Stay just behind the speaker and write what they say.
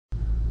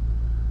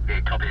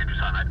copy, Andrew.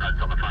 So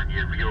notes on the phone.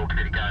 You're all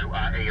clear to go.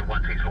 Ian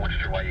 164,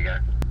 just away you go.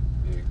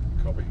 Yeah,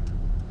 copy.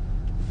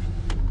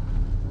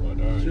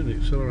 Righto. Should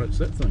accelerates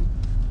that thing.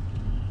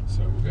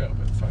 So we'll go a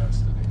bit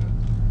faster now.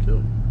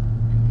 Cool.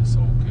 Get this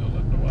old girl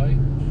in the way.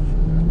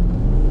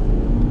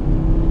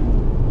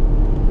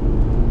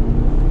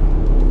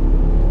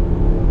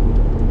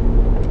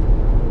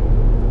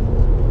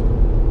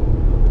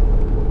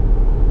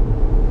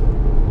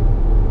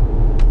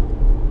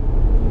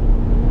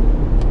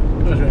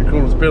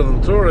 Corner's better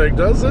than the Touareg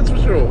does, that's for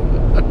sure.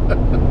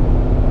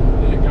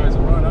 Yeah, it goes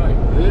right, eh?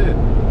 Yeah.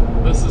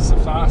 This is the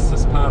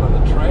fastest part of the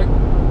track.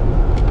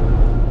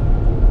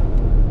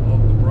 On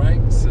the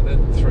brakes and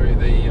in through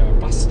the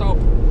bus stop.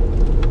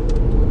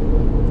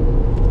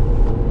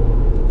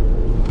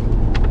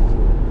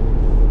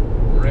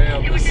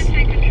 Around this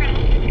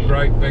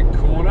great big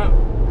corner.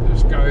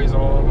 Just goes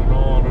on and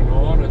on and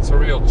on. It's a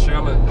real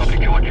challenge Copy,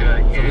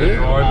 Georgia. for the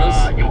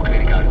drivers. You're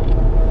clear to go.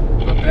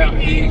 About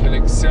here you can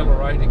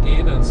accelerate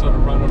again and sort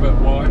of run a bit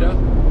wider.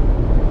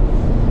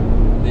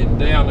 Then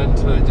down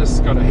into,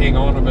 just got to hang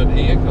on a bit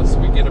here because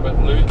we get a bit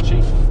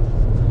lurchy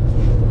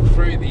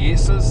through the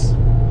S's.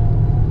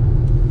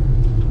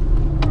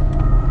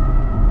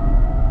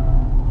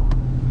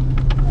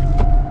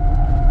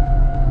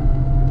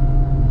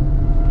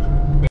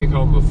 Back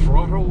on the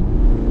throttle.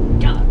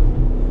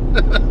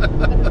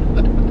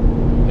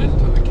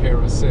 Into the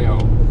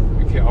carousel.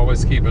 We can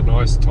always keep a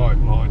nice tight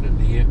line in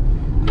here.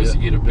 Because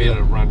you get a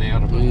better run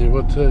out of it. Yeah,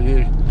 what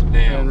yeah.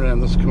 Now. And around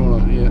this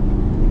corner, yeah.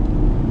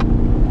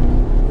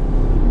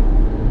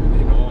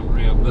 Then on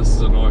round, this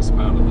is a nice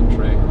part of the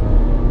track.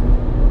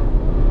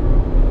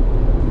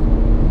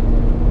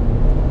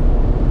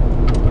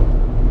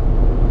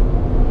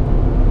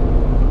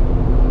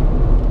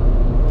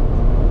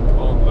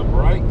 On the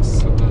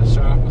brakes at the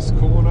sharpest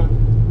corner.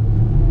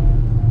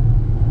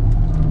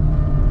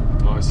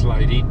 Nice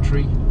late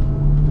entry.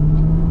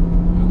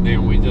 And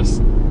then we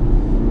just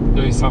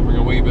do something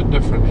a wee bit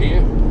different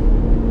here.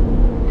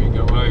 We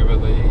go over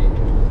the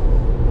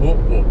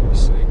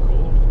whoop-whoops, they're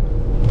called.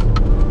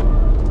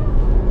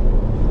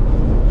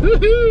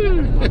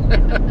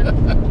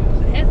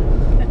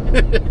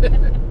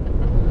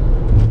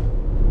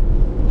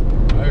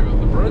 Over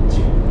the bridge.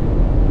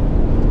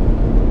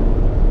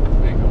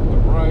 Back on the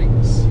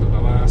brakes for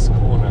the last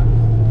corner.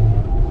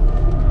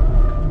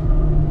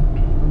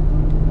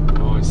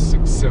 Nice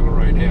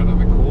accelerate out of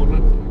the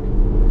corner.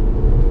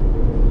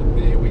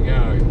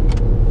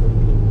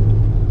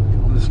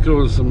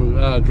 Cause some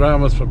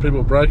dramas for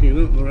people braking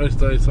it the race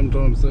day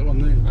sometimes, that one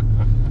there.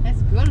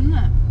 That's good, isn't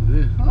it?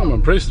 Yeah, I'm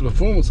impressed with the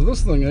performance of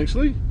this thing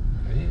actually.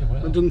 Yeah,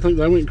 well, I didn't think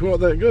they went quite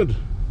that good.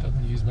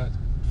 doesn't use much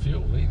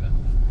fuel either.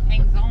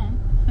 Hangs on.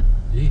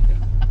 Yeah.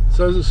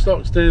 So is it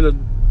stock standard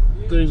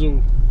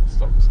diesel?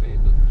 Stock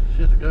standard.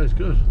 Shit, it goes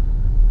good.